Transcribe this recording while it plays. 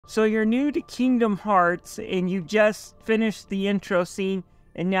So you're new to Kingdom Hearts and you just finished the intro scene,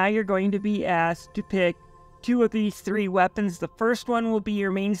 and now you're going to be asked to pick two of these three weapons. The first one will be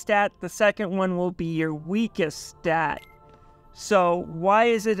your main stat, the second one will be your weakest stat. So why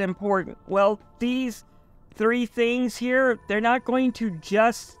is it important? Well, these three things here, they're not going to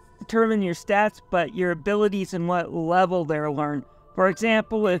just determine your stats, but your abilities and what level they're learned. For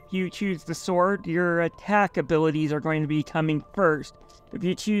example, if you choose the sword, your attack abilities are going to be coming first. If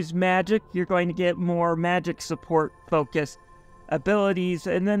you choose magic, you're going to get more magic support focused abilities,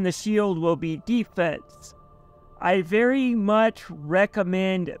 and then the shield will be defense. I very much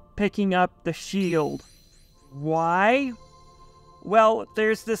recommend picking up the shield. Why? Well,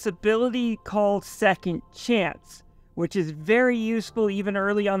 there's this ability called Second Chance, which is very useful even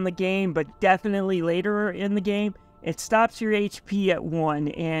early on the game, but definitely later in the game. It stops your HP at 1,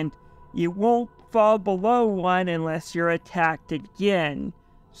 and you won't fall below 1 unless you're attacked again.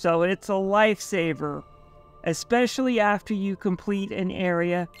 So it's a lifesaver, especially after you complete an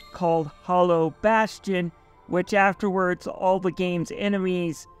area called Hollow Bastion, which afterwards all the game's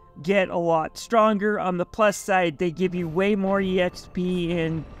enemies get a lot stronger. On the plus side, they give you way more EXP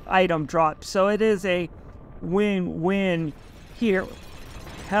and item drops, so it is a win-win here.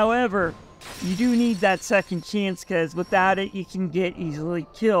 However, you do need that second chance, because without it, you can get easily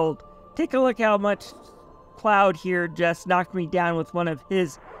killed. Take a look how much Cloud here just knocked me down with one of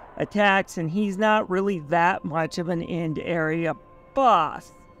his attacks, and he's not really that much of an end area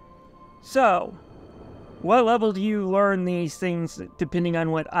boss. So, what level do you learn these things depending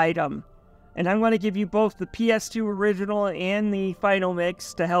on what item? And I'm going to give you both the PS2 original and the final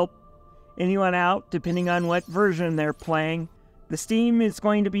mix to help anyone out depending on what version they're playing. The Steam is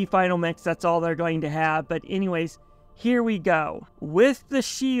going to be final mix, that's all they're going to have. But anyways, here we go. With the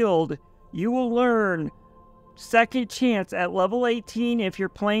shield, you will learn Second Chance at level 18 if you're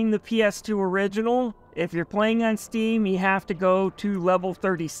playing the PS2 original. If you're playing on Steam, you have to go to level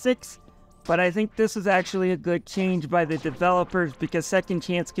 36. But I think this is actually a good change by the developers, because Second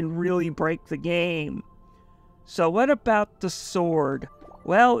Chance can really break the game. So what about the sword?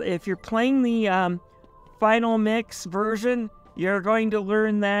 Well, if you're playing the final mix version, you're going to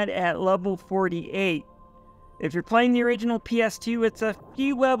learn that at level 48. If you're playing the original PS2, it's a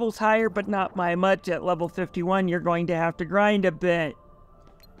few levels higher, but not by much. At level 51, you're going to have to grind a bit.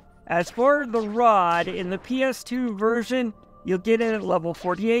 As for the rod, in the PS2 version, you'll get it at level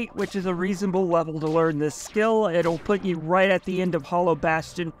 48, which is a reasonable level to learn this skill. It'll put you right at the end of Hollow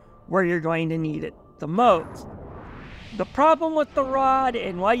Bastion, where you're going to need it the most. The problem with the rod,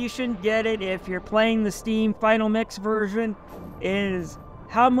 and why you shouldn't get it if you're playing the Steam Final Mix version, is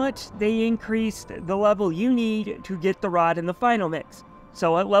how much they increased the level you need to get the rod in the Final Mix.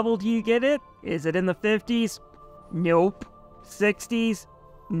 So what level do you get it? Is it in the 50s? Nope. 60s?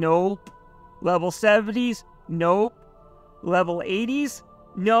 Nope. Level 70s? Nope. Level 80s?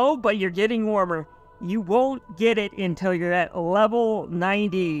 No, but you're getting warmer. You won't get it until you're at level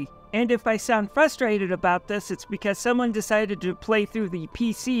 90. And if I sound frustrated about this, it's because someone decided to play through the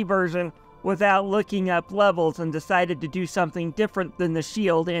PC version without looking up levels and decided to do something different than the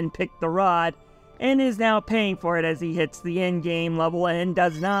shield and pick the rod, and is now paying for it as he hits the end game level and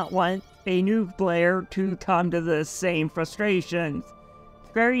does not want a new player to come to the same frustrations.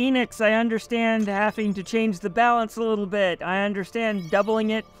 Square Enix, I understand having to change the balance a little bit. I understand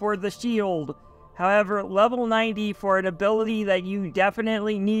doubling it for the shield. However, level 90 for an ability that you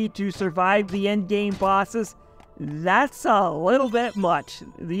definitely need to survive the endgame bosses, that's a little bit much.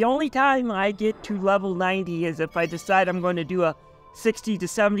 The only time I get to level 90 is if I decide I'm going to do a 60 to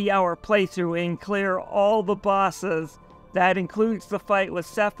 70 hour playthrough and clear all the bosses. That includes the fight with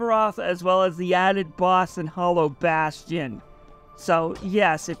Sephiroth as well as the added boss in Hollow Bastion. So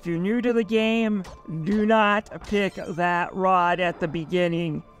yes, if you're new to the game, do not pick that rod at the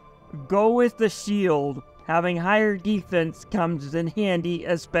beginning. Go with the shield. Having higher defense comes in handy,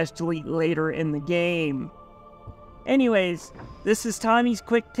 especially later in the game. Anyways, this is Tommy's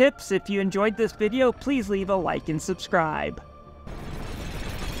Quick Tips. If you enjoyed this video, please leave a like and subscribe.